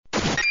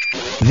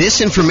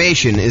This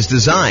information is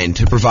designed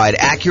to provide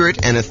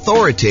accurate and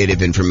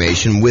authoritative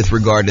information with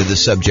regard to the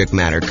subject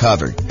matter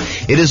covered.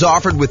 It is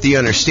offered with the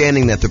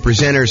understanding that the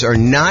presenters are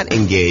not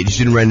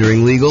engaged in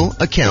rendering legal,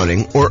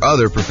 accounting, or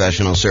other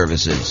professional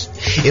services.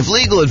 If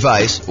legal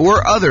advice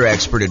or other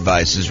expert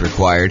advice is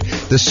required,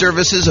 the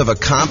services of a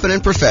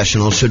competent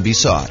professional should be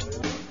sought.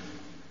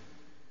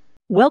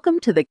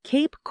 Welcome to the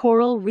Cape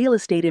Coral Real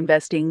Estate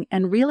Investing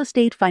and Real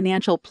Estate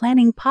Financial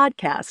Planning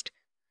Podcast.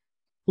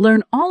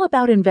 Learn all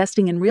about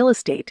investing in real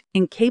estate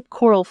in Cape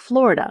Coral,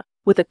 Florida,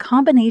 with a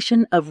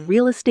combination of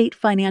real estate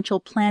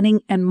financial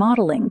planning and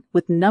modeling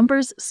with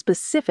numbers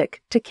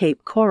specific to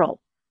Cape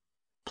Coral.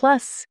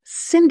 Plus,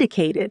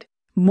 syndicated,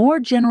 more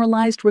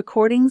generalized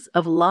recordings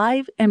of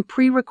live and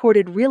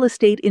pre-recorded real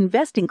estate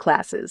investing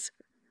classes.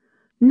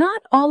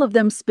 Not all of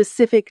them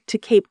specific to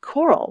Cape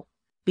Coral.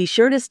 Be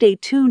sure to stay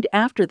tuned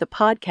after the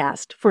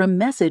podcast for a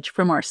message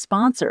from our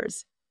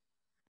sponsors.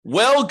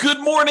 Well, good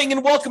morning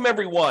and welcome,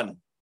 everyone.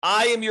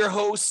 I am your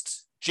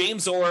host,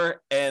 James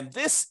Orr, and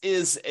this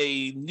is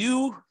a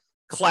new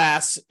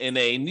class in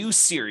a new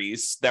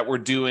series that we're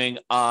doing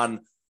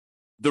on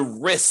the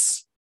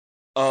risks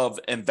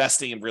of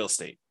investing in real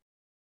estate,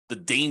 the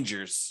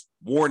dangers,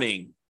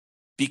 warning,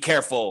 be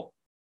careful,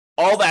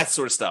 all that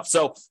sort of stuff.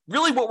 So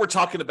really what we're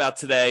talking about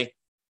today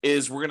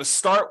is we're going to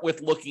start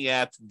with looking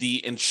at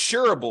the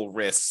insurable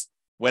risks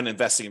when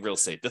investing in real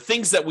estate, the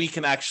things that we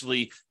can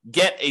actually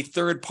get a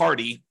third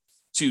party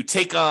to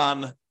take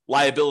on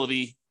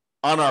liability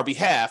on our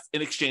behalf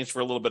in exchange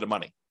for a little bit of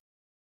money.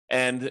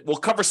 And we'll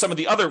cover some of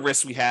the other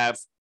risks we have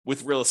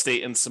with real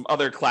estate in some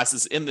other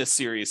classes in this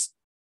series.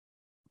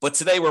 But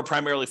today we're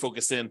primarily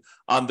focused in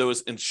on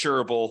those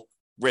insurable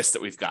risks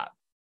that we've got.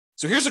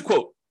 So here's a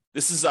quote.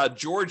 This is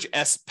George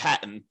S.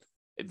 Patton,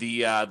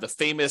 the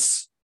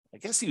famous, I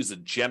guess he was a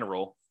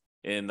general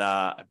in,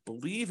 I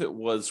believe it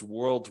was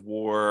World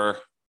War,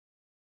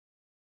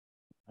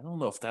 I don't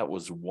know if that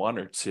was 1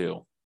 or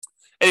 2.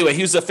 Anyway,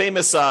 he was a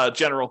famous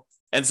general.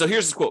 And so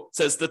here's the quote. It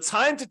says, "The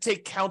time to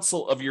take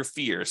counsel of your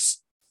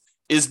fears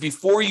is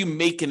before you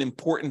make an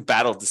important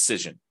battle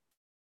decision.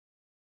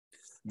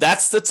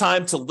 That's the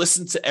time to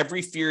listen to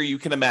every fear you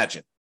can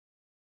imagine.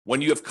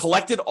 When you have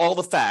collected all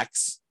the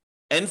facts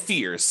and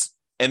fears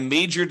and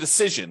made your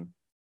decision,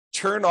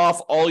 turn off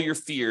all your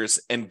fears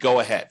and go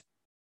ahead."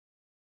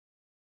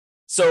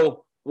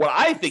 So what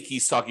I think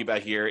he's talking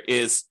about here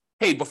is,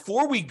 hey,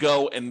 before we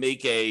go and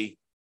make a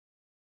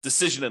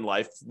decision in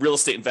life, real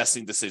estate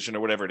investing decision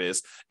or whatever it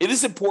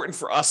is important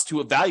for us to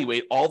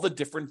evaluate all the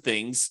different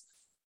things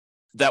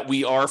that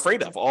we are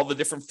afraid of, all the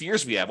different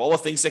fears we have, all the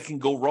things that can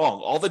go wrong,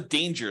 all the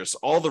dangers,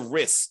 all the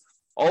risks,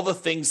 all the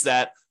things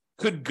that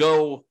could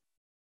go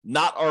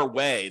not our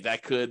way,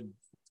 that could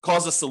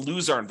cause us to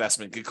lose our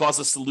investment, could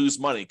cause us to lose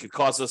money, could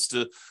cause us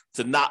to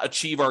not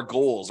achieve our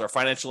goals, our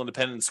financial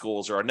independence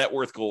goals, or our net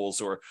worth goals,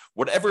 or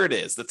whatever it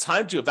is. The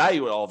time to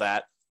evaluate all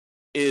that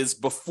is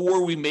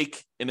before we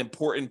make an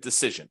important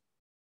decision,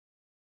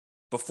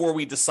 before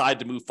we decide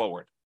to move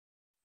forward.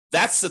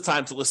 That's the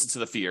time to listen to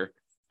the fear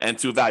and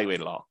to evaluate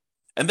it all.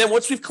 And then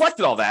once we've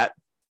collected all that,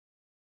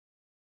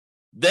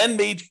 then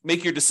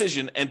make your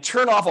decision and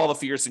turn off all the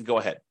fears and go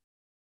ahead.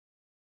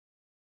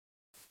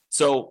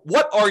 So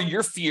what are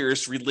your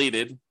fears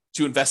related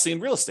to investing in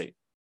real estate?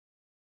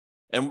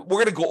 And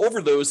we're going to go over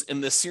those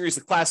in this series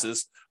of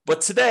classes.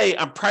 But today,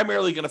 I'm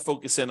primarily going to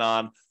focus in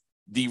on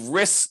the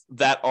risks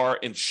that are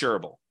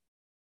insurable,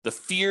 the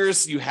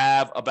fears you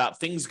have about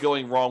things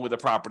going wrong with a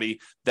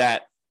property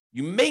that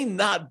you may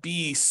not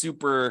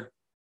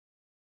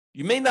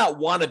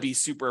want to be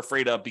super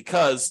afraid of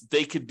because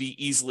they could be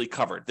easily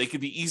covered. They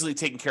could be easily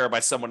taken care of by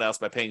someone else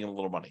by paying them a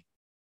little money.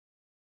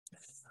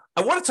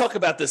 I want to talk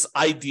about this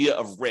idea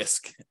of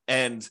risk,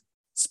 and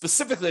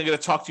specifically, I'm going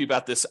to talk to you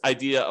about this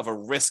idea of a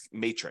risk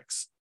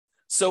matrix.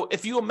 So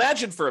if you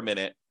imagine for a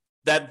minute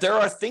that there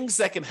are things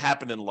that can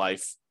happen in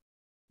life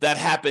that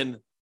happen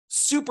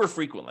super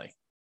frequently,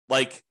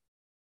 like,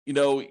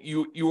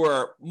 you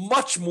are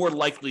much more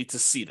likely to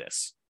see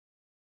this,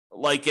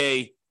 like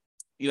an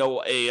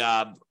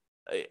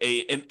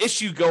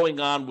issue going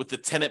on with the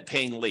tenant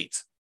paying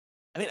late.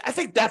 I mean, I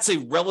think that's a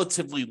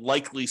relatively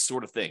likely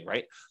sort of thing,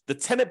 right? The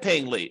tenant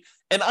paying late.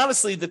 And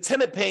honestly, the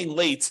tenant paying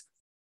late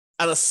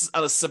on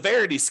a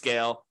severity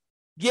scale,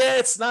 yeah,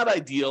 it's not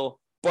ideal,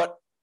 but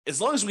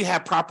as long as we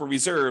have proper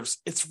reserves,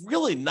 it's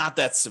really not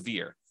that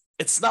severe.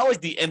 It's not like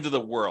the end of the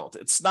world.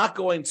 It's not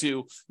going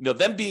to,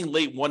 them being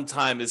late one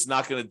time is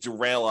not going to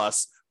derail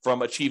us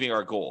from achieving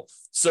our goal.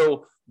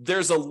 So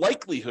there's a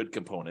likelihood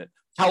component,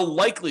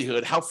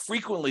 how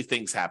frequently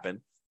things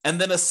happen, and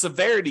then a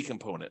severity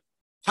component,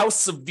 how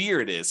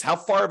severe it is, how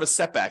far of a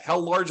setback, how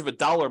large of a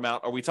dollar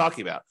amount are we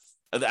talking about,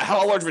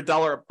 how large of a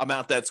dollar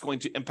amount that's going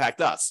to impact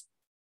us.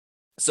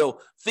 So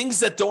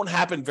things that don't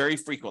happen very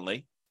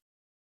frequently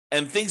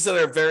and things that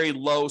are very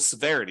low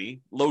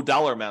severity, low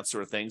dollar amount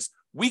sort of things,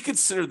 we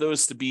consider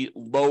those to be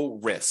low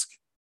risk.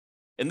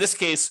 In this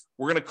case,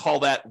 we're going to call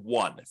that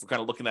 1. If we're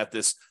kind of looking at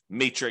this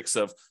matrix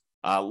of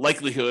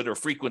likelihood or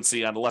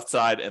frequency on the left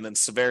side and then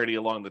severity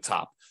along the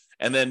top.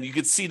 And then you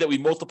can see that we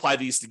multiply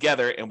these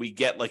together and we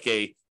get like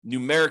a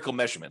numerical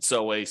measurement.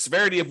 So a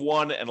severity of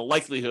 1 and a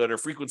likelihood or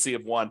frequency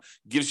of 1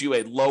 gives you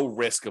a low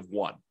risk of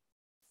 1.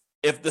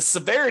 If the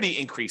severity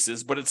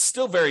increases, but it's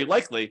still very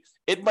likely,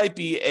 it might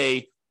be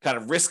a kind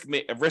of risk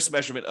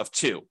measurement of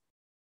 2,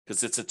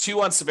 because it's a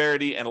 2 on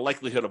severity and a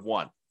likelihood of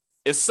 1.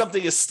 If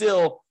something is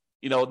still,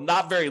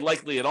 not very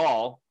likely at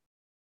all,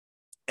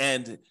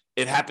 and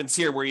it happens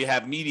here where you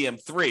have medium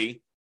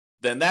 3,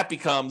 then that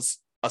becomes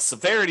a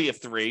severity of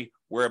 3,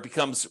 where it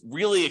becomes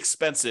really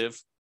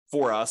expensive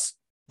for us,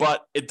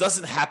 but it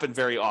doesn't happen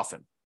very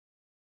often.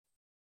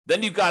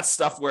 Then you've got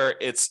stuff where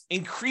it's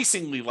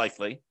increasingly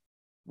likely,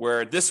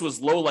 where this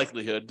was low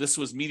likelihood, this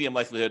was medium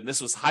likelihood, and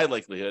this was high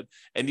likelihood,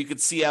 and you can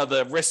see how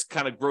the risk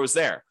kind of grows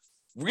there.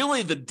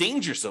 Really, the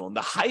danger zone,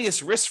 the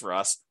highest risk for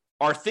us,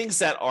 are things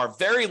that are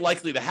very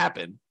likely to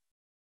happen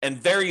and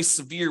very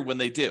severe when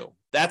they do.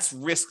 That's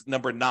risk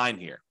number 9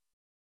 here.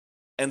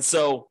 And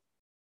so,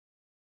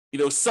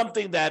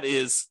 something that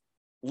is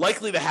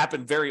likely to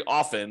happen very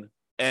often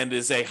and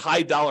is a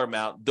high dollar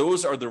amount,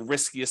 those are the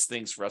riskiest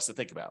things for us to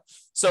think about.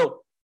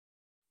 So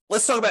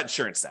let's talk about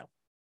insurance now.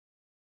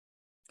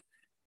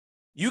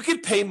 You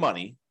could pay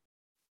money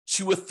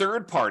to a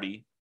third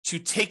party to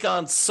take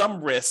on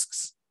some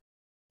risks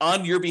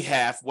on your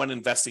behalf when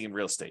investing in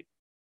real estate.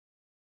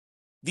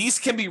 These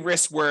can be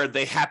risks where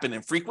they happen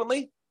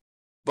infrequently,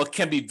 but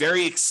can be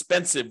very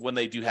expensive when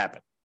they do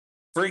happen.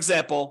 For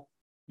example,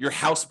 your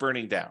house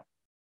burning down.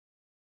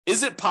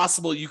 Is it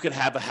possible you could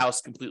have a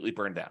house completely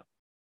burned down?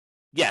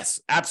 Yes,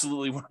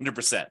 absolutely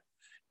 100%.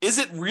 Is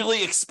it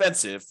really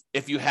expensive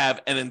if you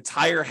have an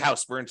entire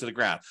house burned to the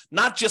ground?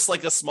 Not just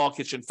like a small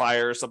kitchen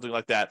fire or something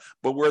like that,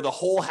 but where the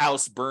whole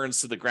house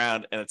burns to the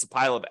ground and it's a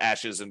pile of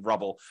ashes and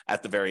rubble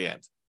at the very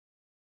end.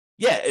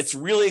 Yeah, it's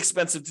really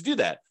expensive to do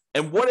that.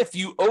 And what if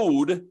you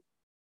owed,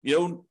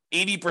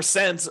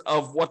 80%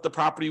 of what the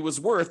property was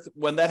worth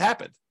when that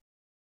happened?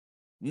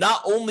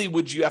 Not only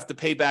would you have to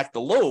pay back the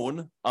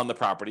loan on the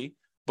property,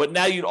 but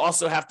now you'd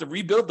also have to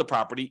rebuild the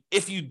property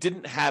if you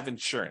didn't have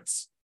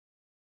insurance.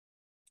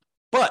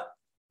 But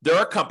there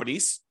are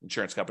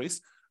insurance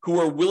companies, who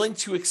are willing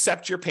to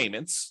accept your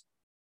payments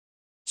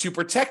to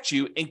protect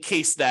you in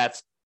case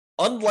that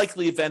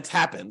unlikely event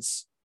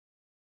happens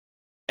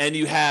and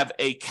you have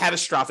a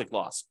catastrophic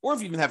loss, or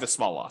if you even have a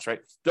small loss, right?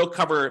 They'll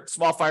cover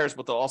small fires,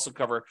 but they'll also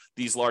cover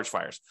these large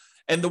fires.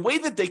 And the way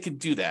that they can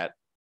do that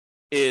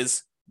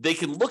is they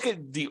can look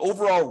at the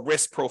overall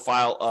risk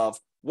profile of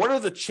what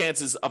are the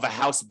chances of a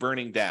house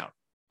burning down.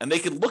 And they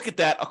can look at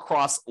that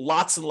across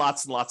lots and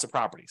lots and lots of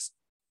properties.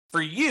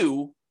 For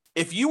you,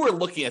 if you were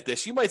looking at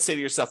this, you might say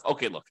to yourself,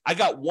 okay, look, I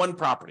got one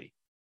property.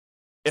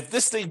 If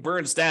this thing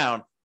burns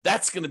down,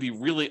 that's going to be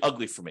really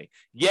ugly for me.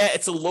 Yeah,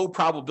 it's a low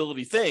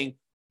probability thing,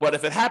 but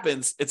if it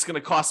happens, it's going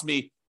to cost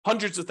me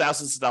hundreds of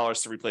thousands of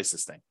dollars to replace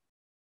this thing.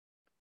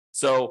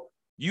 So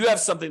you have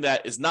something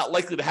that is not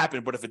likely to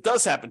happen, but if it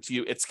does happen to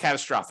you, it's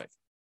catastrophic.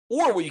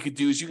 Or what you could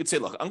do is you could say,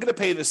 look, I'm going to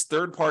pay this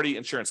third-party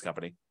insurance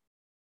company,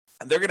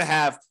 and they're going to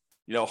have,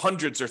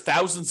 hundreds or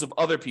thousands of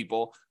other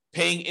people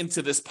paying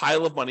into this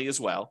pile of money as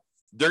well.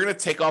 They're going to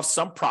take off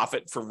some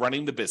profit for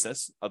running the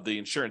business of the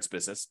insurance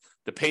business,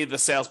 to pay the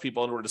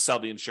salespeople in order to sell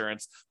the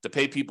insurance, to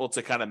pay people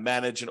to kind of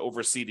manage and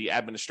oversee the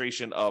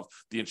administration of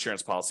the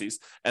insurance policies,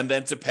 and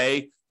then to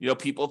pay,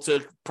 people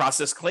to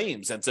process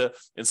claims and to,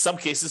 in some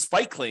cases,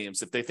 fight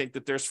claims if they think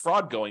that there's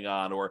fraud going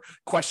on or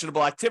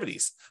questionable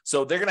activities.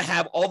 So they're going to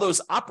have all those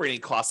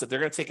operating costs that they're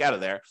going to take out of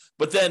there.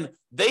 But then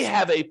they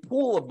have a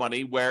pool of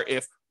money where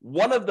if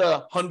one of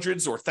the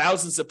hundreds or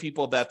thousands of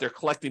people that they're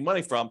collecting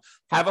money from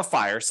have a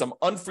fire, some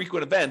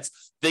infrequent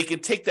events, they can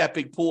take that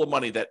big pool of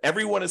money that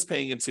everyone is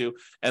paying into,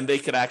 and they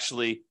could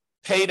actually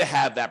pay to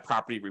have that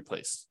property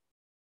replaced.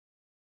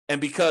 And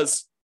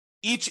because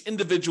each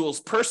individual's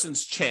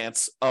person's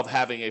chance of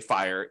having a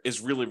fire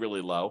is really,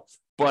 really low,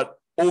 but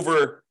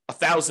over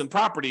 1,000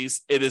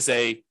 properties, it is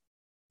a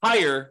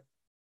higher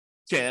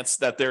chance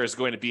that there is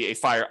going to be a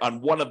fire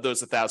on one of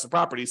those 1,000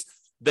 properties,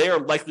 they are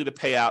likely to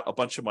pay out a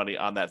bunch of money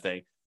on that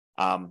thing.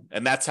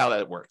 And that's how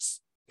that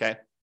works. Okay.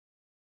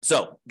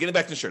 So getting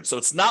back to insurance. So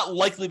it's not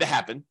likely to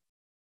happen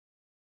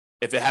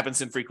if it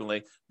happens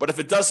infrequently, but if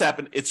it does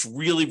happen, it's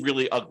really,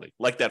 really ugly,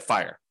 like that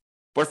fire.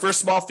 But for a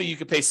small fee, you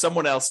can pay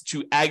someone else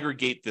to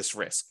aggregate this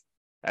risk,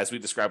 as we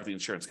described with the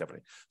insurance company.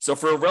 So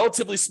for a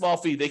relatively small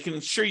fee, they can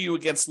insure you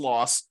against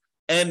loss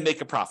and make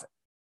a profit,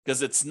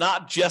 because it's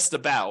not just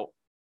about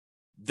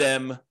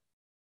them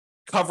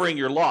covering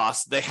your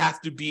loss. They have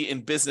to be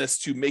in business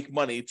to make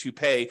money to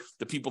pay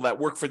the people that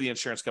work for the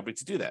insurance company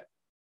to do that.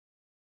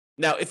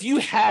 Now, if you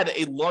had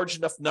a large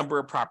enough number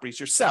of properties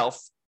yourself,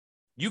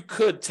 you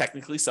could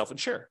technically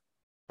self-insure,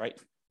 right?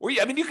 Or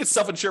you could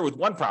self-insure with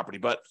one property,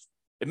 but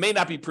it may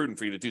not be prudent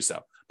for you to do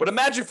so. But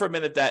imagine for a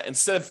minute that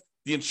instead of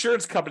the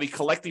insurance company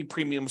collecting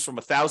premiums from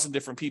 1,000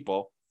 different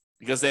people,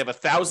 because they have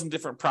 1,000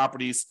 different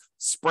properties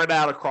spread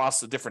out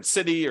across a different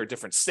city or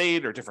different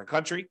state or different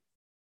country,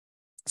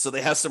 so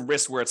they have some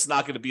risk where it's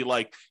not going to be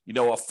like,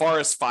 a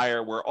forest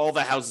fire where all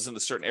the houses in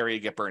a certain area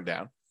get burned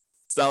down.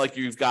 It's not like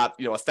you've got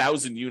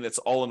 1,000 units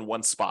all in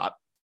one spot.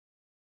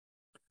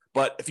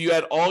 But if you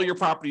had all your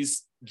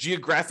properties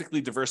geographically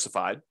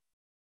diversified,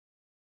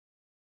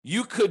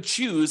 you could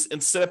choose,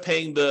 instead of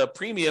paying the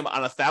premium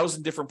on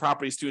 1,000 different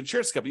properties to an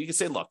insurance company, you can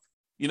say, look,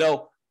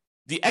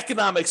 the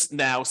economics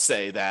now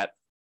say that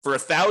for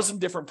 1,000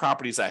 different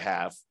properties I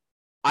have,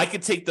 I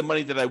could take the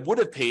money that I would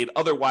have paid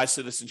otherwise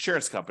to this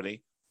insurance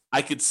company.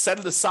 I could set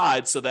it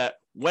aside so that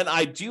when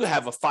I do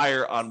have a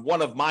fire on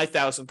one of my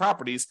 1,000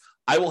 properties,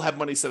 I will have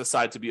money set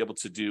aside to be able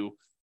to do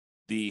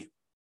to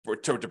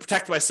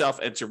protect myself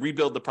and to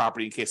rebuild the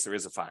property in case there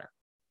is a fire.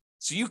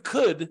 So you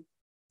could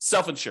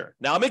self-insure.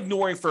 Now, I'm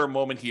ignoring for a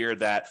moment here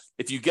that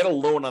if you get a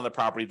loan on the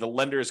property, the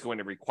lender is going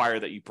to require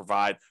that you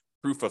provide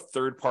proof of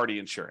third-party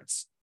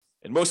insurance.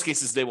 In most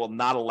cases, they will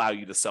not allow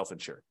you to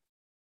self-insure.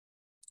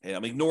 And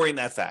I'm ignoring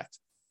that fact.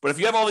 But if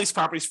you have all these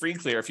properties free and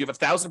clear, if you have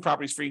 1,000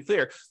 properties free and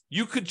clear,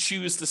 you could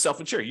choose to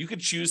self-insure. You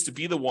could choose to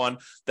be the one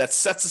that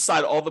sets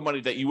aside all the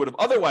money that you would have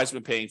otherwise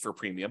been paying for a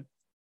premium,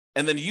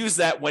 and then use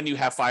that when you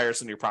have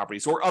fires on your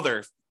properties or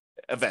other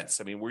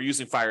events. I mean, we're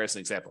using fire as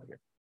an example here.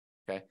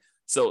 Okay.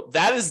 So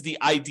that is the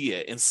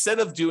idea. Instead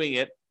of doing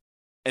it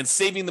and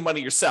saving the money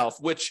yourself,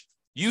 which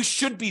you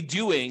should be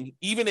doing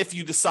even if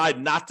you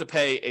decide not to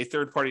pay a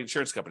third-party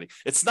insurance company.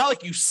 It's not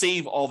like you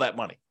save all that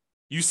money.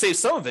 You save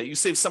some of it. You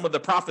save some of the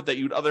profit that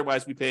you'd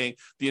otherwise be paying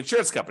the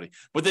insurance company.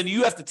 But then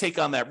you have to take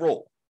on that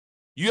role.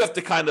 You have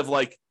to kind of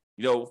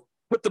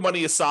put the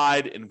money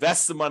aside,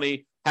 invest the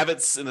money, have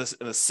it in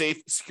a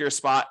safe, secure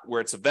spot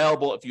where it's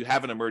available if you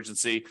have an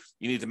emergency.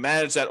 You need to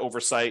manage that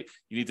oversight.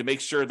 You need to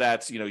make sure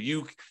that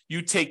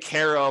you take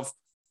care of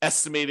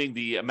estimating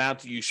the amount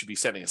that you should be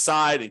setting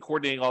aside and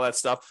coordinating all that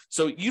stuff.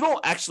 So you don't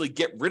actually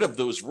get rid of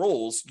those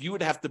roles. You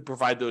would have to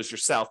provide those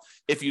yourself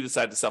if you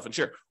decide to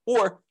self-insure.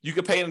 Or you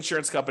could pay an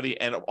insurance company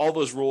and all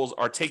those roles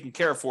are taken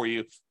care of for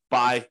you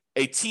by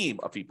a team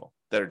of people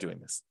that are doing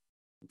this.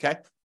 Okay?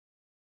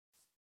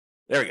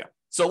 There we go.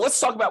 So let's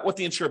talk about what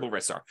the insurable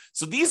risks are.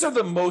 So these are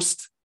the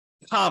most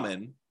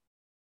common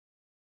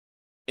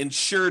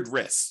insured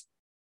risks.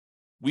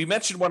 We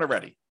mentioned one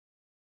already,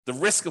 the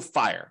risk of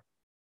fire.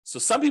 So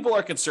some people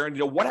are concerned,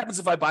 what happens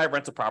if I buy a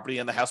rental property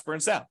and the house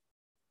burns down?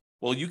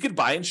 Well, you could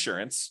buy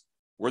insurance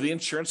where the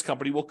insurance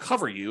company will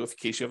cover you in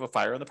case you have a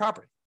fire on the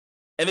property.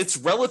 And it's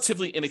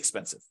relatively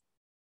inexpensive.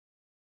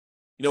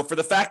 For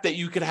the fact that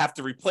you could have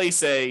to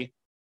replace a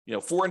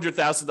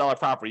 $400,000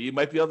 property, you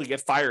might be able to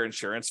get fire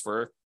insurance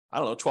for,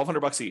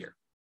 $1,200 a year.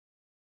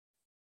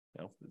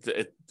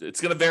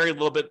 It's going to vary a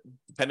little bit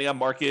depending on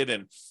market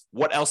and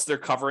what else they're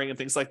covering and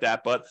things like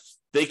that. But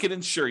they can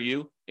insure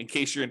you in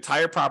case your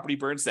entire property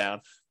burns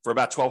down for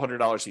about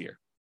 $1,200 a year.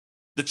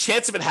 The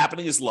chance of it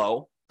happening is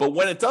low, but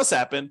when it does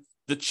happen,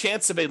 the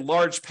chance of a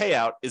large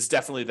payout is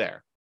definitely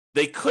there.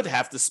 They could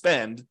have to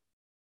spend,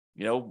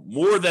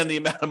 more than the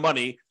amount of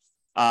money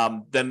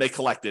than they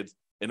collected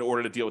in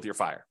order to deal with your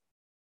fire.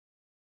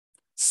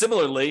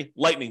 Similarly,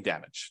 lightning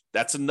damage.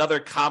 That's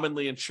another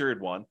commonly insured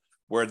one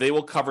where they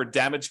will cover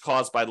damage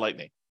caused by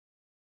lightning.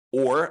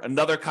 Or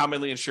another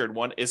commonly insured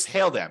one is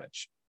hail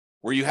damage,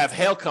 where you have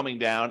hail coming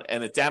down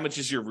and it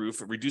damages your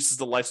roof, it reduces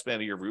the lifespan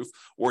of your roof,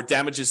 or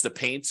damages the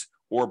paint,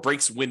 or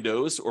breaks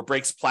windows, or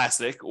breaks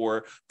plastic,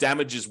 or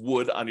damages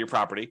wood on your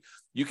property.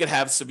 You can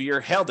have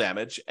severe hail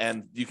damage,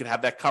 and you can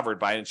have that covered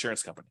by an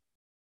insurance company.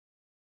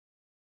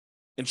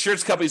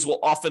 Insurance companies will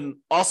often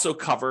also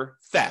cover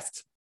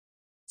theft.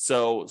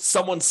 So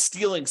someone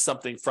stealing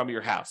something from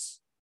your house,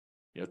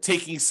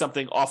 taking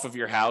something off of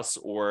your house,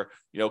 or,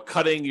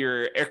 cutting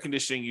your air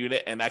conditioning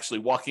unit and actually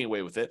walking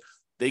away with it.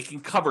 They can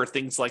cover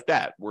things like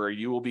that where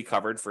you will be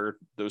covered for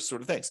those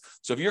sort of things.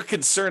 So if you're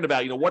concerned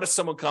about, what if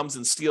someone comes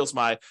and steals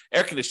my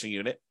air conditioning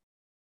unit,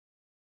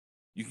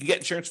 you can get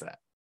insurance for that.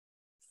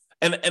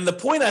 And the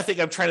point I think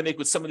I'm trying to make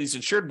with some of these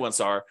insured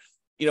ones are,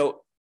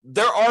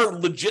 there are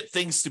legit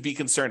things to be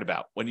concerned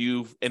about when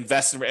you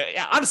invest in,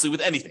 honestly,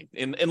 with anything.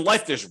 In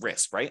life, there's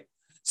risk, right?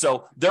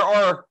 So there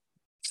are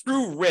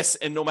true risks,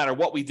 and no matter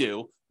what we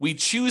do, we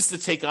choose to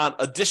take on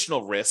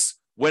additional risks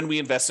when we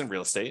invest in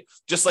real estate,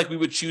 just like we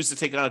would choose to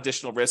take on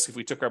additional risk if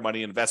we took our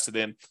money and invested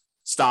in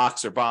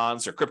stocks or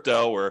bonds or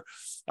crypto or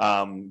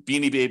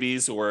Beanie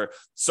Babies, or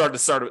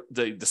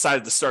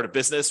decided to start a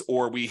business,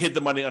 or we hid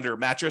the money under a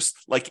mattress.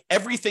 Like,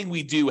 everything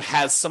we do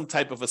has some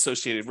type of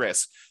associated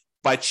risk.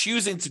 By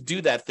choosing to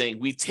do that thing,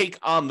 we take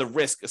on the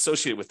risk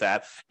associated with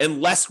that,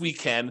 unless we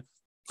can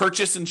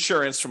purchase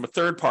insurance from a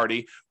third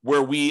party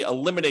where we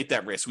eliminate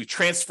that risk. We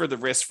transfer the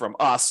risk from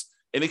us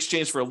in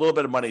exchange for a little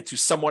bit of money to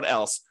someone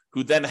else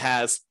who then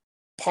has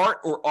part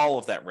or all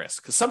of that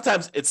risk. Because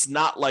sometimes it's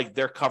not like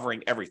they're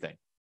covering everything.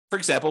 For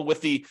example,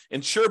 with the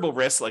insurable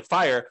risks like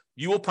fire,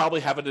 you will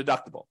probably have a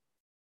deductible.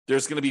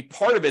 There's going to be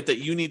part of it that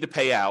you need to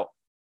pay out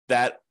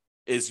that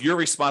is your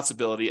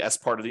responsibility as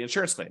part of the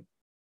insurance claim.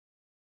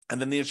 And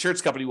then the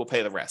insurance company will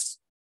pay the rest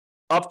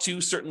up to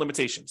certain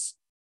limitations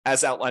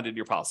as outlined in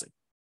your policy.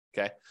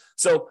 Okay.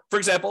 So, for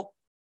example,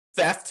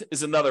 theft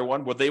is another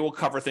one where they will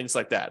cover things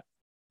like that.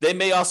 They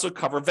may also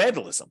cover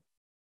vandalism.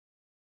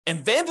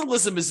 And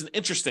vandalism is an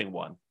interesting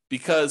one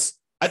because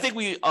I think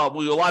we a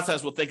lot of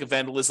times we'll think of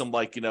vandalism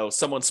like,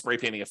 someone spray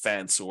painting a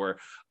fence or,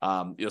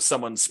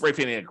 someone spray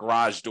painting a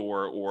garage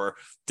door or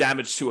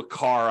damage to a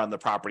car on the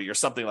property or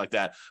something like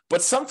that.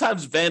 But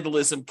sometimes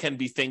vandalism can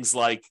be things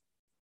like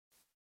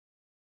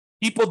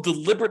people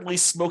deliberately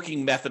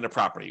smoking meth in a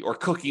property or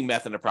cooking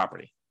meth in a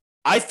property.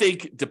 I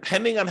think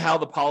depending on how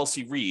the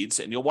policy reads,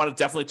 and you'll want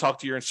to definitely talk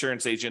to your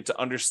insurance agent to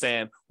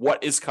understand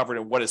what is covered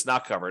and what is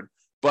not covered,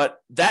 but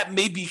that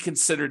may be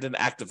considered an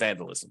act of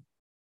vandalism.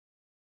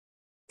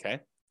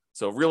 Okay?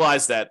 So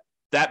realize that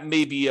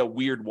may be a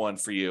weird one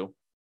for you,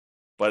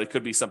 but it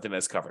could be something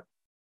that's covered.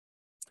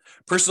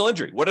 Personal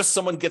injury. What if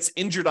someone gets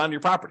injured on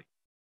your property?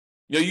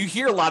 You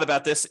hear a lot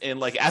about this in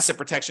like asset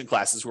protection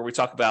classes where we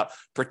talk about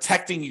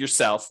protecting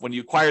yourself when you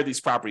acquire these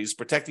properties,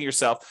 protecting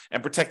yourself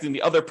and protecting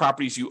the other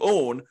properties you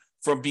own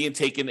from being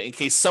taken in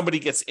case somebody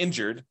gets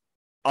injured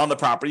on the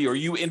property or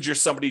you injure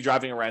somebody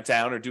driving around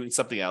town or doing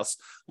something else.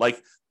 Like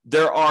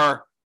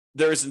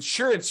there's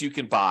insurance you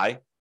can buy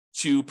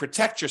to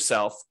protect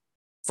yourself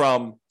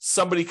from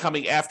somebody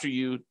coming after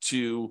you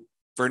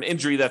for an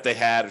injury that they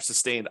had or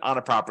sustained on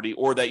a property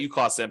or that you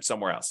caused them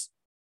somewhere else.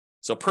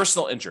 So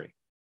personal injury.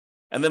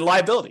 And then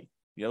liability.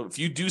 If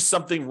you do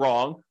something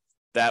wrong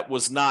that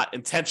was not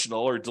intentional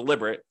or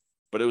deliberate,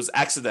 but it was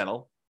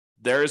accidental,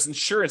 there is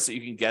insurance that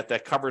you can get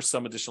that covers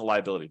some additional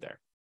liability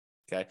there.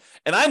 Okay.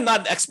 And I'm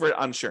not an expert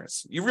on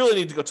insurance. You really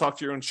need to go talk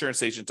to your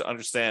insurance agent to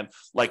understand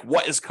like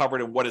what is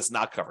covered and what is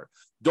not covered.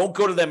 Don't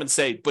go to them and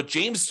say, but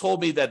James told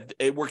me that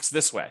it works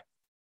this way.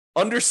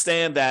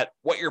 Understand that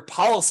what your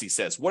policy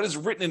says, what is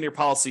written in your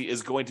policy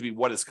is going to be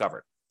what is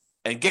covered.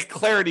 And get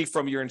clarity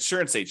from your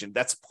insurance agent.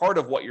 That's part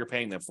of what you're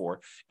paying them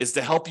for, is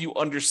to help you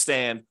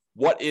understand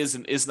what is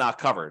and is not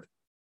covered.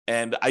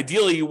 And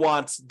ideally, you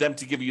want them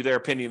to give you their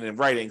opinion in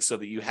writing so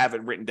that you have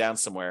it written down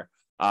somewhere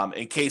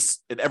in case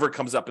it ever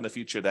comes up in the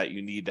future that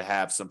you need to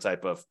have some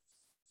type of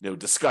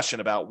discussion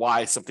about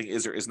why something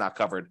is or is not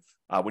covered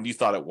when you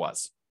thought it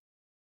was.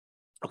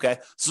 Okay,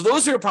 so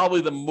those are probably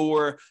the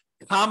more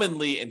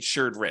commonly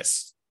insured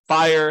risks: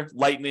 fire,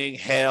 lightning,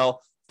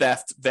 hail,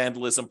 theft,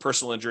 vandalism,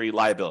 personal injury,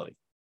 liability.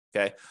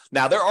 Okay.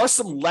 Now, there are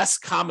some less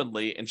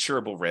commonly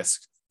insurable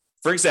risks.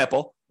 For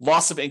example,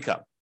 loss of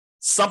income.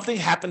 Something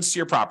happens to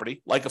your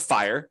property, like a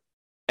fire,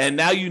 and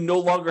now you no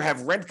longer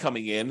have rent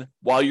coming in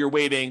while you're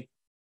waiting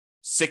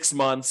 6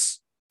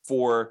 months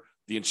for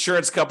the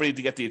insurance company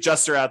to get the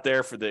adjuster out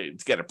there to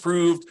get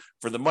approved,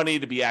 for the money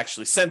to be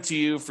actually sent to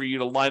you, for you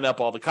to line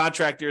up all the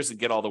contractors and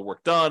get all the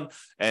work done.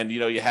 And,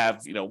 you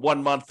have,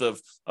 1 month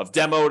of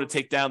demo to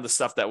take down the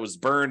stuff that was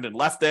burned and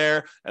left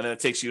there. And then it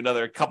takes you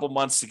another couple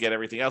months to get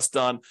everything else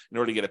done in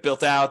order to get it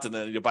built out. And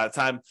then by the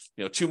time,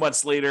 2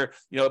 months later,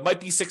 it might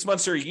be 6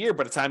 months or a year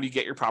by the time you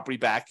get your property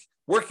back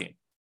working.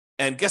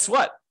 And guess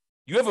what?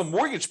 You have a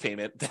mortgage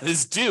payment that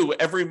is due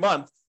every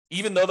month,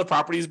 even though the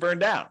property is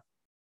burned down.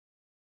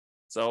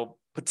 So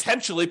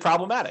potentially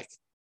problematic.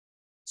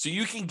 So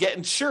you can get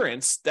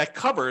insurance that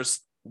covers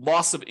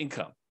loss of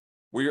income,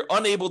 where you're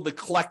unable to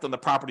collect on the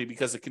property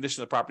because the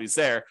condition of the property is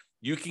there.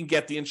 You can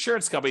get the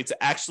insurance company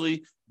to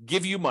actually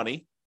give you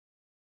money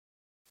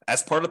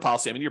as part of the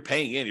policy. I mean, you're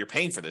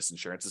paying for this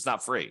insurance. It's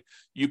not free.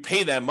 You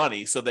pay them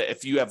money so that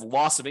if you have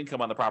loss of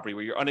income on the property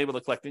where you're unable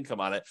to collect income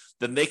on it,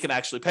 then they can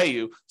actually pay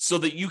you so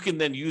that you can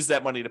then use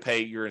that money to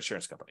pay your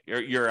insurance company,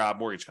 your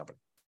mortgage company,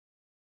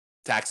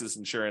 taxes,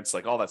 insurance,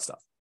 like all that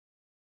stuff.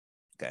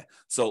 Okay,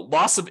 so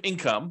loss of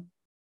income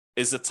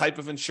is a type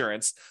of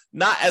insurance,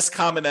 not as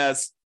common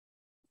as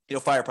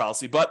fire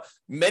policy, but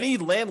many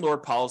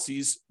landlord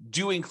policies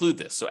do include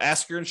this. So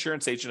ask your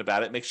insurance agent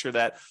about it. Make sure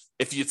that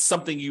if it's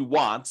something you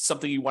want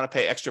to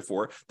pay extra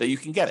for, that you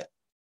can get it.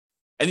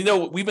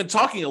 And we've been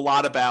talking a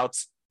lot about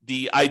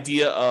the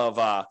idea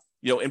of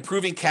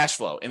improving cash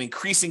flow and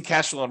increasing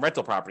cash flow on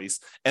rental properties.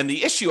 And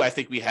the issue I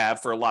think we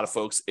have for a lot of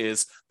folks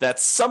is that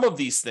some of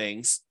these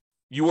things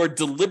you are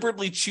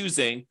deliberately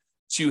choosing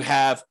to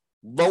have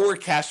lower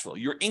cash flow.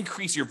 You're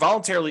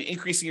voluntarily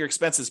increasing your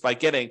expenses by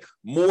getting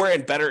more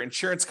and better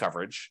insurance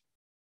coverage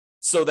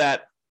so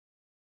that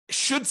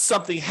should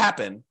something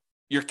happen,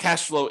 your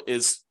cash flow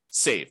is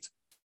saved,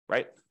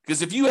 right?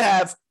 Because if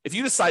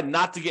you decide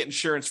not to get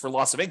insurance for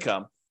loss of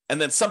income and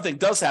then something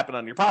does happen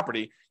on your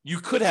property, you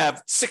could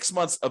have 6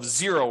 months of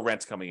zero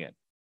rent coming in.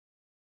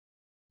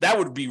 That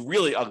would be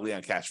really ugly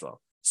on cash flow.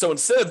 So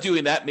instead of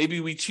doing that, maybe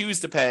we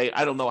choose to pay,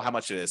 I don't know how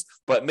much it is,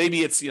 but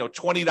maybe it's $20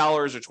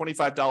 or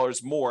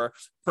 $25 more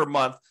per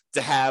month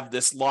to have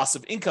this loss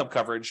of income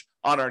coverage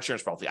on our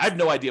insurance policy. I have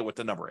no idea what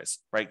the number is,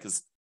 right?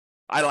 Because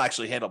I don't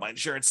actually handle my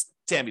insurance.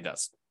 Tammy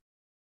does.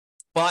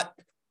 But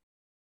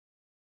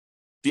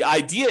the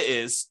idea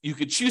is you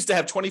could choose to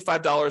have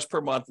 $25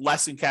 per month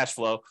less in cash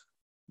flow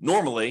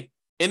normally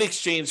in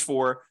exchange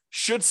for,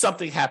 should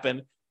something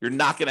happen, you're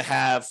not going to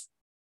have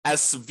as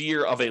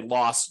severe of a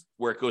loss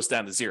where it goes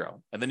down to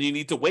zero. And then you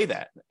need to weigh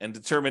that and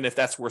determine if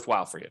that's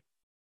worthwhile for you.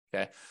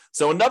 Okay.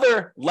 So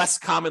another less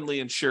commonly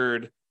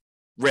insured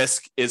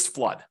risk is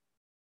flood.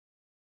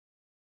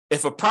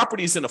 If a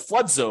property is in a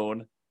flood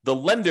zone, the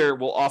lender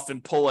will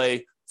often pull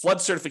a flood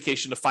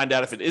certification to find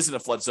out if it isn't a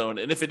flood zone.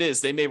 And if it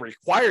is, they may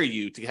require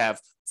you to have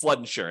flood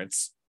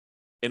insurance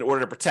in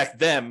order to protect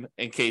them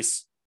in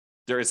case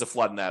there is a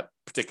flood in that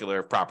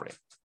particular property.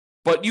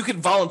 But you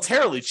can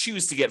voluntarily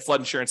choose to get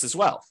flood insurance as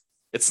well.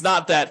 It's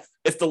not that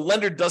if the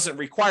lender doesn't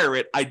require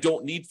it, I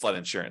don't need flood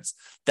insurance.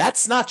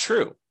 That's not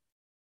true.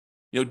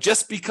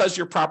 Just because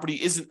your property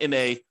isn't in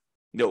a,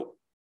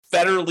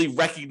 federally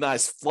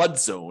recognized flood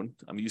zone,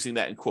 I'm using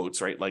that in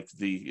quotes, right? Like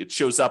it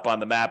shows up on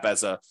the map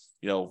as a,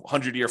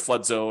 100-year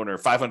flood zone or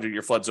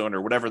 500-year flood zone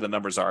or whatever the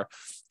numbers are.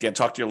 Again,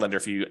 talk to your lender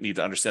if you need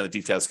to understand the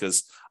details,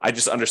 because I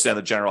just understand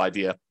the general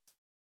idea.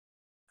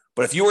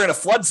 But if you were in a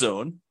flood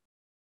zone,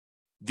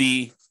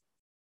 the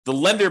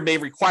lender may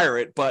require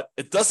it, but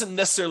it doesn't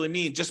necessarily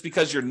mean just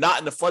because you're not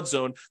in the flood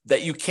zone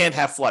that you can't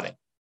have flooding.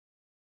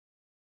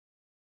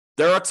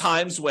 There are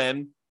times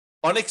when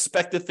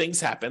unexpected things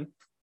happen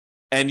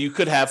and you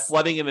could have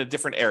flooding in a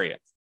different area.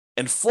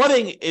 And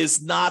flooding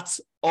is not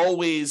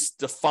always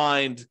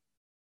defined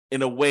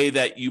in a way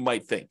that you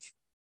might think.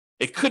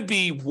 It could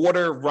be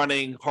water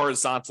running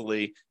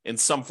horizontally in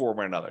some form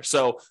or another.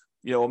 So,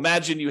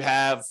 imagine you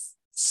have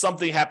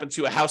something happen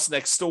to a house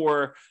next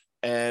door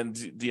and,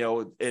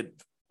 it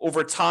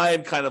over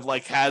time kind of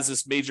like has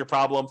this major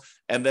problem.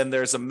 And then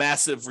there's a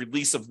massive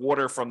release of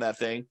water from that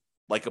thing,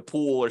 like a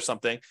pool or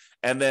something.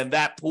 And then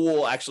that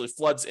pool actually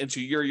floods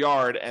into your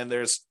yard and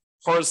there's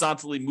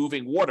horizontally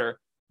moving water.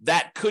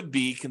 That could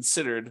be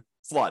considered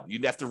flood.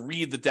 You'd have to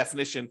read the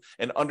definition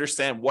and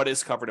understand what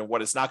is covered and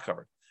what is not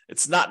covered.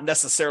 It's not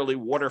necessarily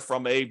water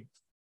from a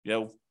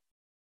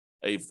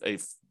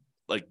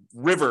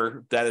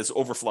river that is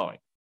overflowing.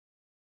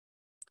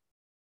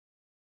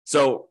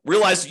 So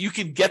realize you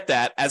can get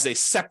that as a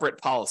separate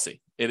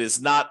policy. It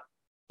is not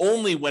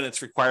only when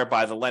it's required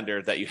by the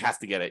lender that you have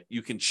to get it.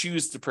 You can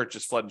choose to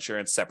purchase flood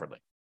insurance separately.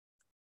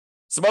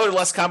 Some other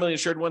less commonly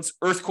insured ones,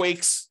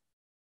 earthquakes.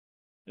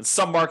 In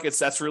some markets,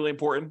 that's really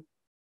important.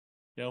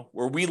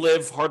 Where we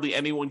live, hardly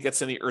anyone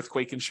gets any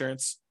earthquake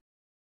insurance.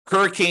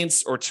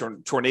 Hurricanes or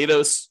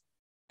tornadoes.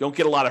 Don't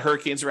get a lot of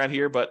hurricanes around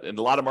here, but in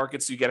a lot of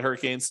markets, you get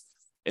hurricanes.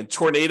 And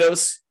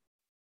tornadoes,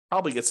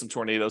 probably get some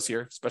tornadoes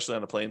here, especially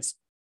on the plains.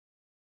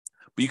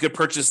 But you could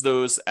purchase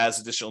those as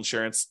additional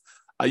insurance.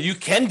 You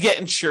can get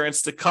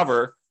insurance to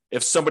cover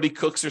if somebody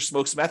cooks or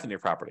smokes meth in your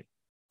property.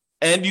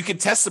 And you can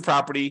test the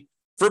property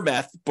for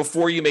meth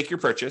before you make your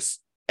purchase.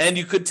 And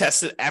you could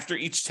test it after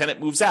each tenant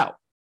moves out.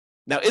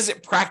 Now, is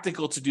it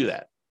practical to do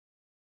that?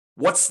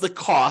 What's the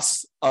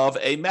cost of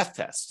a meth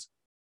test?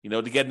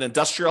 To get an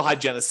industrial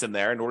hygienist in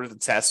there in order to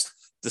test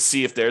to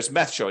see if there's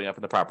meth showing up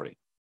in the property.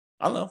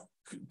 I don't know.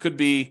 Could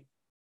be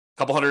a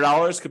couple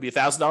 $100, could be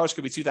 $1,000,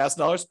 could be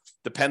 $2,000.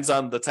 Depends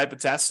on the type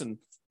of test and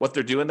what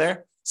they're doing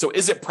there. So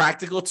is it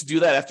practical to do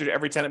that after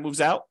every tenant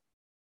moves out?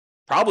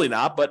 Probably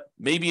not, but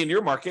maybe in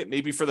your market,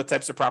 maybe for the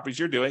types of properties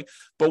you're doing.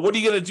 But what are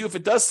you going to do if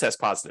it does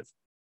test positive?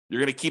 You're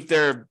going to keep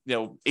their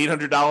 $800,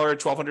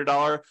 $1,200,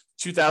 $2,000,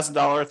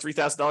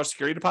 $3,000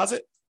 security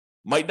deposit?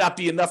 Might not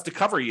be enough to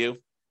cover you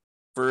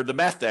for the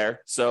meth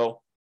there.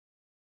 So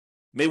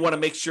may want to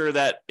make sure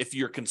that if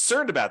you're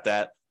concerned about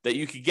that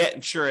you can get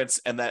insurance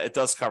and that it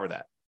does cover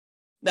that.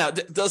 Now,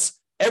 does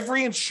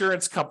every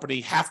insurance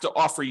company have to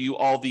offer you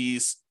all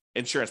these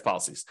insurance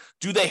policies?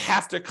 Do they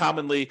have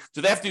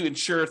to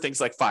insure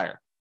things like fire?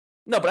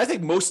 No, but I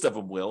think most of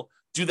them will.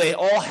 Do they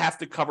all have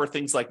to cover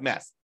things like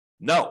meth?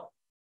 No.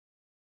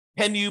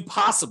 Can you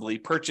possibly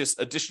purchase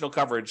additional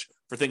coverage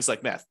for things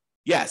like meth?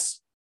 Yes.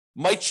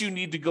 Might you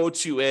need to go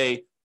to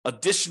a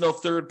additional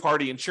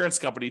third-party insurance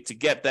company to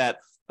get that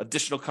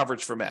additional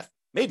coverage for meth?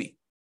 Maybe.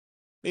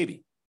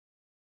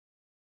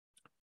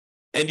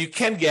 And you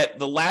can get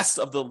the last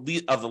of the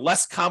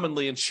less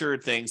commonly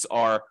insured things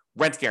are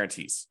rent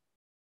guarantees.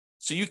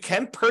 So you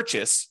can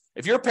purchase,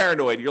 if you're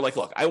paranoid, you're like,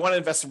 look, I want to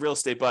invest in real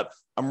estate, but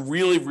I'm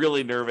really,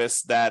 really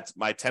nervous that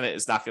my tenant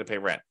is not going to pay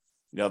rent.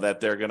 That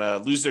they're going to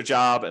lose their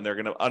job and they're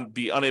going to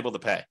be unable to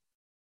pay.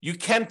 You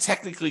can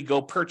technically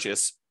go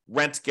purchase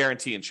rent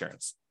guarantee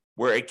insurance,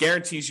 where it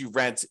guarantees you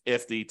rent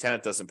if the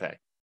tenant doesn't pay.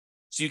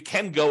 So you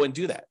can go and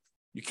do that.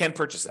 You can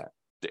purchase that.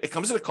 It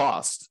comes at a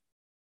cost.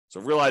 So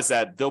realize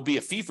that there'll be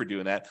a fee for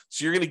doing that.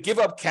 So you're going to give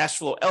up cash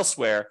flow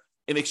elsewhere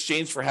in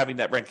exchange for having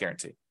that rent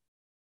guarantee.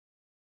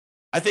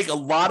 I think a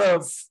lot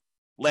of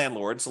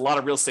landlords, a lot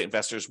of real estate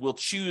investors will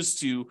choose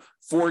to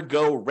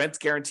forego rent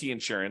guarantee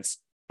insurance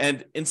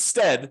and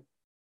instead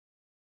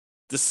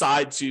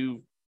decide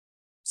to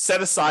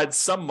set aside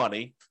some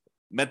money,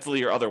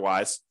 mentally or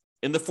otherwise,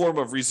 in the form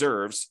of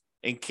reserves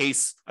in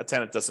case a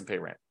tenant doesn't pay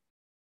rent.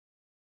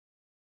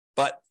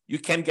 But you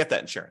can get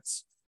that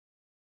insurance.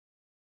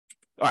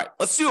 All right,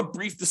 let's do a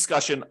brief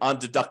discussion on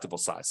deductible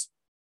size.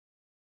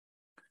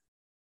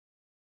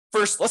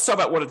 First, let's talk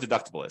about what a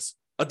deductible is.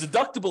 A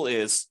deductible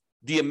is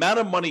the amount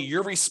of money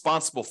you're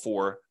responsible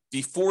for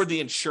before the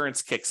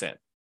insurance kicks in.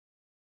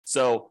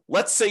 So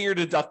let's say your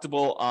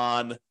deductible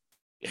on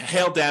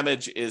hail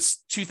damage is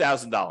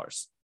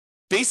 $2,000.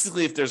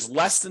 Basically, if there's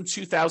less than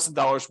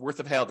 $2,000 worth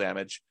of hail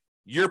damage,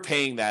 you're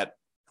paying that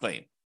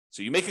claim.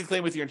 So you make a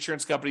claim with your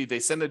insurance company, they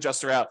send an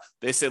adjuster out,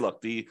 they say,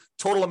 look, the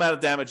total amount of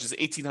damage is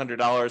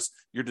 $1,800,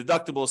 your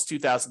deductible is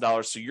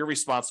 $2,000, so you're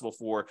responsible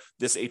for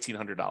this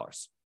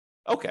 $1,800.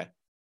 Okay.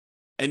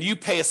 And you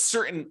pay a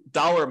certain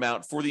dollar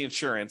amount for the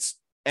insurance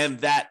and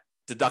that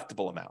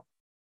deductible amount.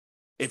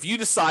 If you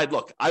decide,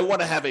 look, I want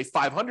to have a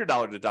 $500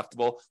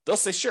 deductible, they'll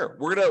say, sure,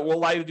 we'll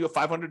allow you to do a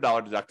 $500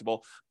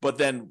 deductible, but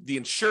then the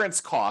insurance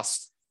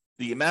cost,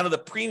 the amount of the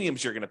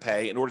premiums you're going to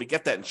pay in order to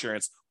get that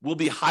insurance will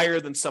be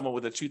higher than someone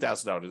with a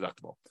 $2,000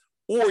 deductible.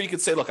 Or you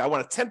could say, look, I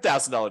want a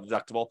 $10,000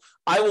 deductible.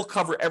 I will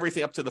cover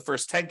everything up to the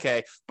first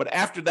 10K, but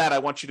after that, I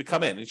want you to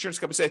come in. The insurance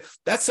company say,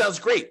 that sounds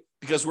great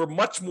because we're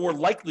much more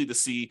likely to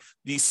see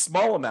these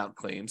small amount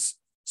claims.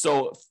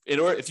 So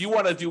if you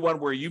want to do one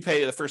where you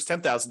pay the first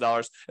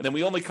 $10,000 and then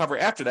we only cover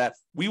after that,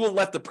 we will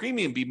let the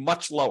premium be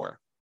much lower.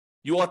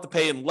 You will have to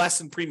pay in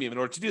less in premium in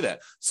order to do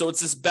that. So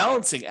it's this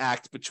balancing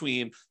act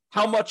between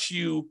how much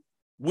you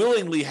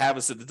willingly have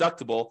as a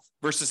deductible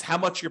versus how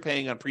much you're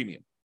paying on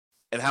premium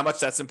and how much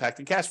that's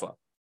impacting cash flow.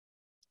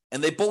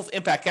 And they both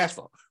impact cash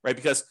flow, right?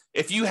 Because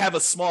if you have a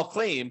small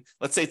claim,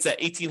 let's say it's that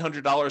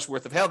 $1,800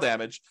 worth of hail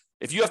damage,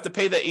 if you have to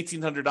pay that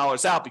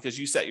 $1,800 out because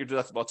you set your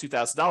deductible at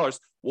 $2,000,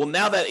 well,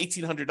 now that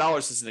 $1,800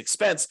 is an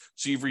expense,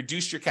 so you've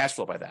reduced your cash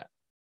flow by that.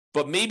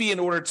 But maybe in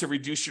order to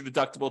reduce your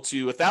deductible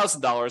to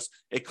 $1,000,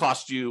 it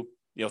costs you,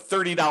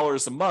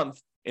 $30 a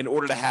month in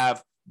order to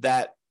have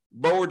that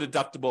lower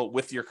deductible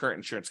with your current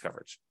insurance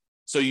coverage.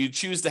 So you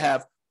choose to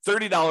have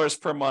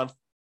 $30 per month,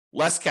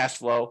 less cash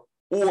flow,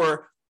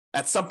 or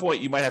at some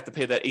point you might have to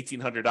pay that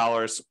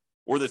 $1,800,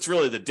 or that's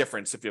really the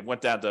difference. If it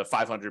went down to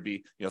 $500,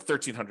 be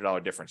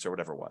 $1,300 difference or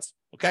whatever it was.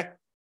 Okay.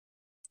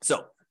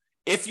 So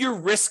if your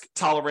risk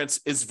tolerance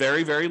is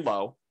very, very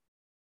low,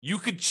 you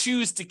could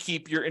choose to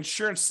keep your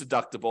insurance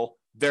deductible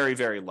very,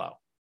 very low.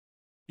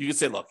 You could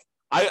say, look,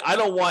 I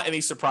don't want any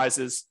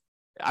surprises.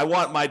 I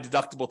want my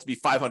deductible to be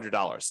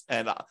 $500.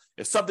 And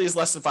if something is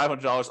less than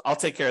 $500, I'll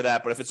take care of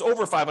that. But if it's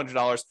over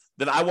 $500,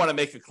 then I want to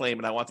make a claim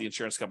and I want the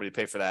insurance company to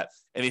pay for that,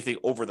 anything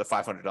over the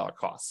 $500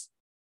 costs.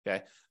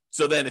 Okay.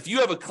 So then if you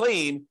have a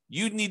claim,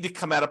 you need to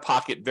come out of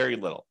pocket very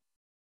little.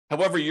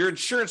 However, your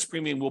insurance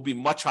premium will be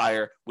much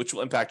higher, which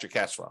will impact your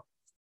cash flow.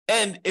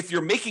 And if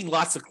you're making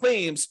lots of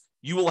claims,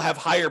 you will have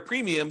higher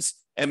premiums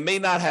and may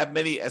not have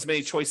as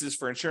many choices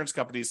for insurance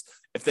companies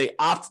if they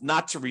opt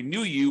not to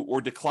renew you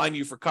or decline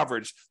you for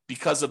coverage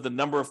because of the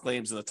number of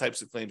claims and the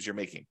types of claims you're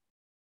making,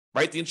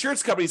 right? The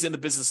insurance company is in the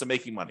business of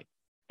making money.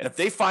 And if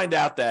they find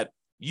out that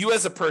you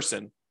as a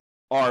person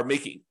are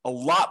making a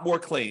lot more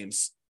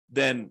claims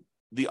than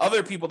the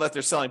other people that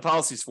they're selling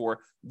policies for,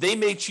 they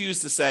may choose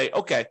to say,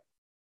 okay,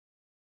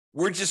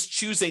 we're just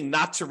choosing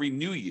not to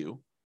renew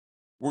you.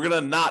 We're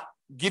going to not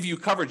give you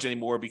coverage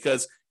anymore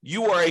because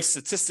you are a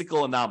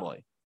statistical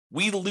anomaly.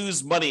 We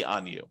lose money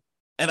on you.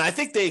 And I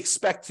think they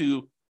expect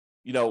to,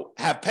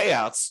 have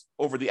payouts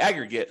over the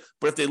aggregate.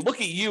 But if they look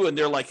at you and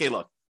they're like, hey,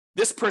 look,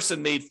 this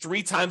person made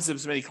 3 times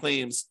as many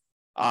claims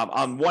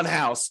on one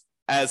house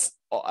as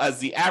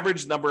the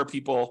average number of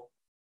people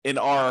in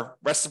our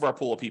rest of our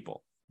pool of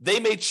people, they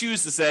may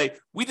choose to say,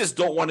 we just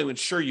don't want to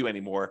insure you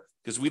anymore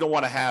because we don't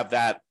want to have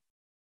that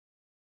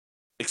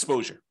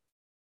exposure.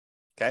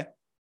 Okay.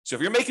 So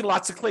if you're making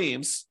lots of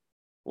claims,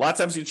 a lot of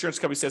times the insurance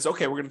company says,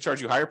 okay, we're going to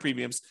charge you higher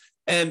premiums.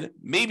 And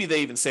maybe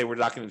they even say, we're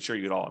not going to insure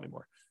you at all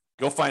anymore.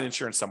 Go find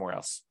insurance somewhere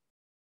else.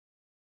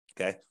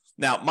 Okay.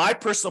 Now, my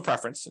personal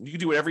preference, and you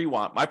can do whatever you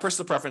want, my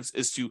personal preference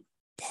is to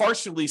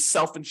partially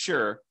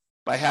self-insure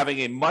by having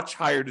a much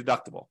higher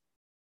deductible,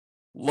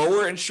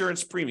 lower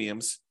insurance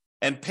premiums,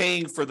 and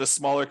paying for the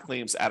smaller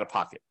claims out of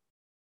pocket.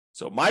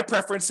 So my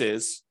preference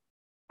is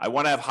I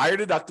want to have higher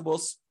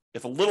deductibles.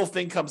 If a little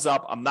thing comes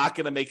up, I'm not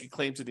going to make a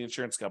claim to the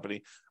insurance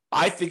company.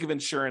 I think of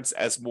insurance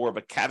as more of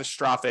a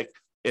catastrophic.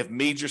 If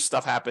major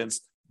stuff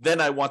happens, then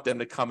I want them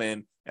to come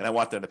in and I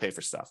want them to pay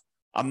for stuff.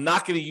 I'm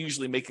not going to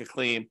usually make a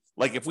claim.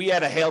 Like if we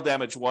had a hail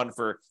damage one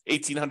for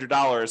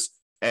 $1,800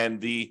 and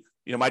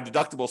my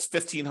deductible is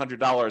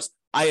 $1,500,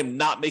 I am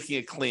not making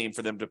a claim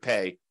for them to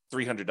pay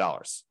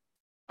 $300.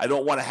 I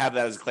don't want to have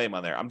that as a claim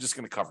on there. I'm just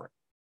going to cover it.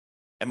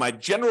 And my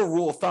general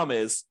rule of thumb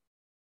is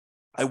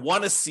I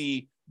want to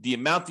see the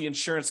amount the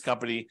insurance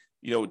company,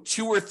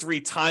 2 or 3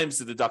 times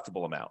the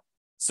deductible amount.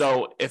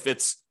 So if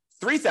it's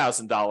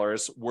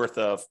 $3,000 worth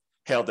of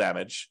hail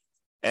damage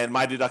and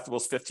my deductible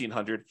is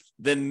 $1,500,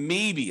 then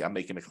maybe I'm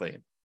making a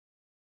claim.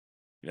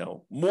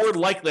 More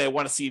likely I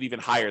want to see it even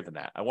higher than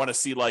that. I want to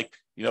see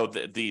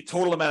the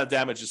total amount of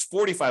damage is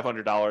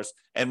 $4,500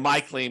 and my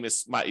claim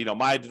is my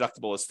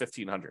deductible is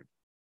 $1,500.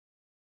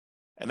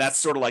 And that's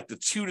sort of like the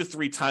 2 to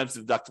 3 times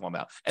the deductible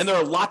amount. And there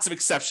are lots of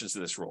exceptions to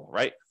this rule,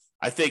 right?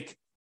 I think,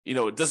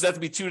 it doesn't have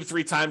to be 2 to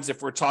 3 times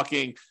if we're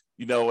talking,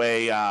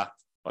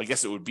 I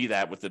guess it would be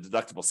that with the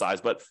deductible size,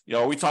 but,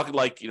 are we talking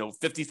like,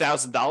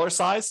 $50,000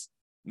 size?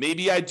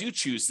 Maybe I do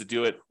choose to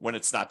do it when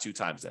it's not 2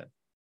 times in.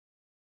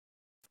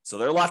 So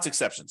there are lots of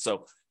exceptions.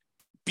 So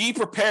be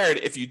prepared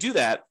if you do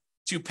that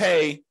to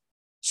pay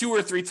 2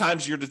 or 3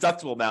 times your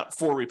deductible amount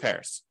for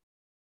repairs.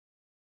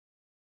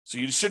 So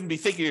you shouldn't be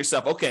thinking to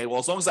yourself, okay, well,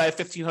 as long as I have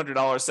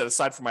 $1,500 set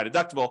aside for my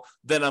deductible,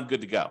 then I'm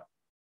good to go.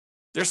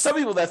 There's some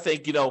people that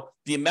think,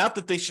 the amount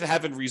that they should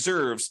have in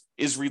reserves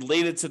is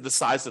related to the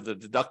size of the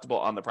deductible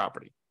on the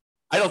property.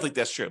 I don't think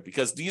that's true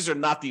because these are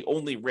not the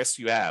only risks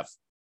you have.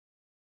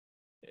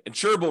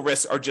 Insurable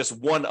risks are just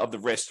one of the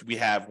risks we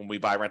have when we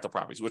buy rental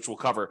properties, which we'll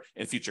cover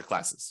in future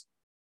classes.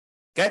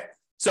 Okay,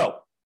 so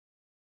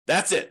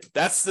that's it.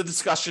 That's the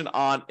discussion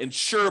on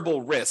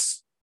insurable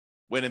risks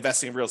when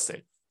investing in real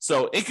estate.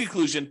 So in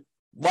conclusion,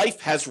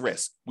 life has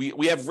risks.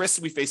 We have risks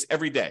we face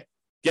every day.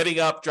 Getting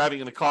up, driving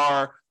in the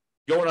car,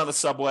 going on the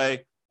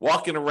subway,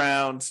 walking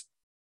around,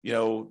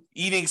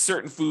 eating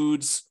certain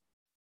foods,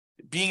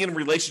 being in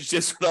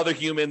relationships with other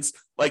humans.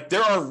 Like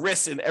there are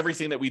risks in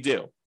everything that we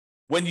do.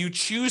 When you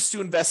choose to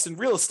invest in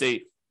real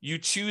estate, you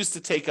choose to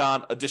take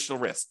on additional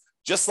risks.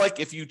 Just like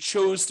if you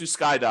chose to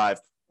skydive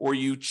or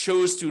you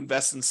chose to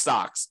invest in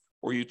stocks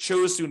or you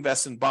chose to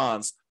invest in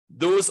bonds,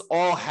 those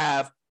all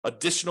have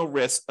additional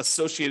risks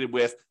associated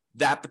with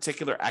that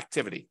particular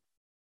activity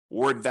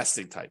or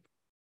investing type.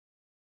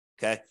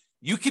 Okay.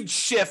 You can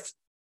shift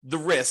the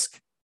risk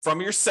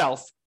from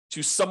yourself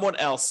to someone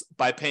else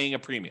by paying a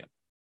premium.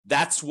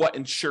 That's what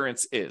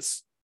insurance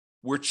is.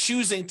 We're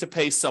choosing to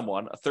pay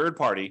someone, a third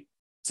party,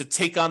 to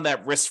take on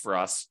that risk for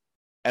us,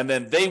 and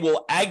then they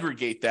will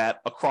aggregate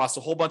that across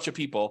a whole bunch of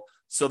people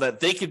so that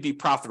they can be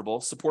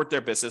profitable, support their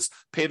business,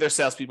 pay their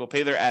salespeople,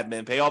 pay their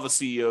admin, pay all the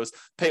CEOs,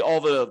 pay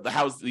all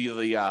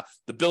the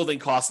building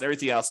costs and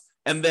everything else,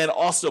 and then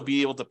also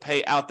be able to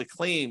pay out the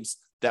claims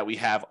that we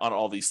have on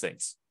all these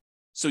things.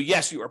 So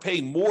yes, you are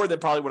paying more than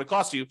probably what it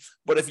costs you,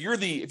 but if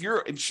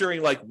you're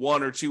insuring like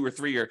 1 or 2 or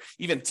 3 or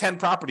even 10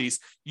 properties,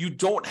 you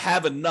don't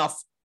have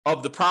enough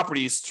of the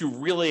properties to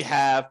really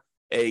have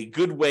a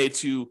good way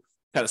to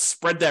kind of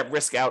spread that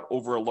risk out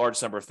over a large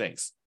number of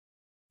things.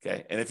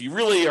 Okay. And if you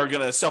really are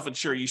going to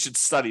self-insure, you should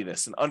study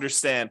this and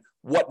understand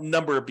what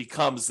number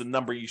becomes the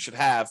number you should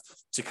have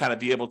to kind of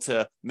be able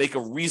to make a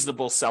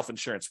reasonable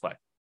self-insurance play.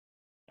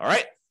 All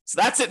right. So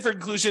that's it for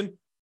conclusion.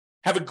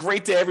 Have a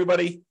great day,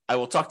 everybody. I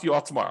will talk to you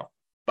all tomorrow.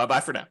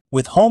 Bye-bye for now.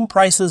 With home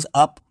prices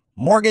up,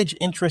 mortgage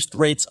interest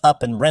rates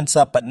up, and rents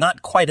up, but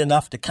not quite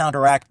enough to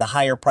counteract the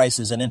higher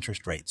prices and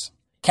interest rates,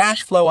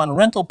 cash flow on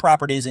rental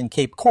properties in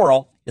Cape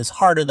Coral is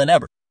harder than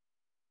ever.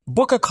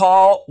 Book a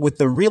call with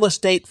the Real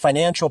Estate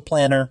Financial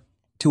Planner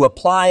to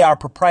apply our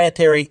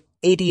proprietary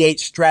 88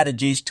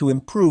 strategies to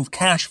improve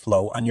cash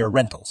flow on your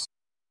rentals.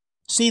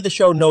 See the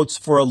show notes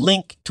for a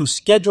link to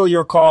schedule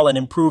your call and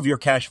improve your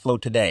cash flow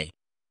today.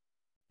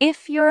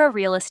 If you're a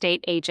real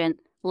estate agent,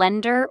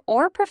 lender,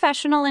 or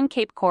professional in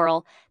Cape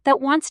Coral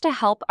that wants to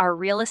help our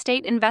real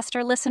estate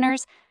investor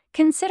listeners,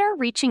 consider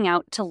reaching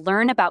out to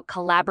learn about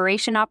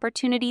collaboration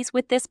opportunities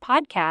with this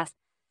podcast.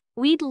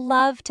 We'd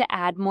love to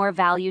add more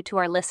value to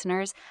our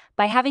listeners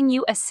by having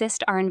you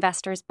assist our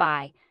investors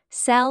buy,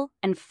 sell,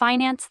 and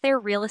finance their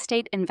real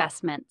estate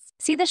investments.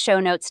 See the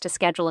show notes to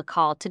schedule a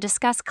call to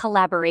discuss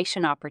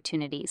collaboration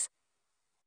opportunities.